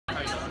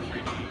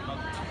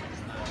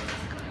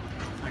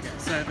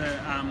So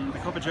the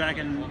Copper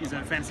Dragon is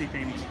a fantasy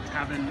themed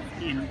tavern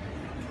in.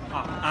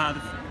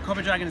 The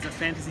Copper Dragon is a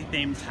fantasy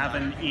themed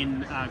tavern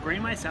in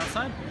Greenway,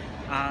 Southside,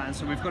 and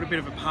so we've got a bit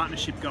of a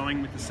partnership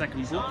going with the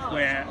second book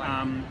where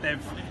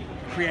they've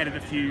created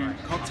a few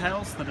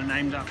cocktails that are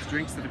named after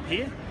drinks that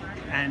appear,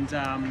 and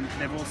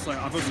I've also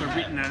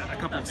written a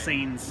couple of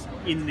scenes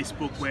in this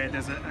book where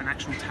there's an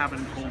actual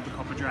tavern called the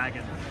Copper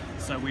Dragon.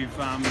 So we've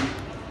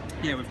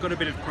got a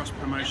bit of cross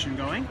promotion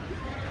going.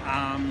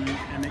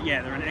 And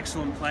yeah, they're an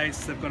excellent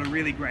place. They've got a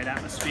really great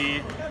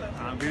atmosphere,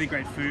 really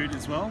great food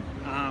as well,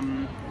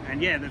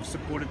 and yeah, they've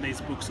supported these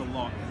books a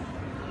lot.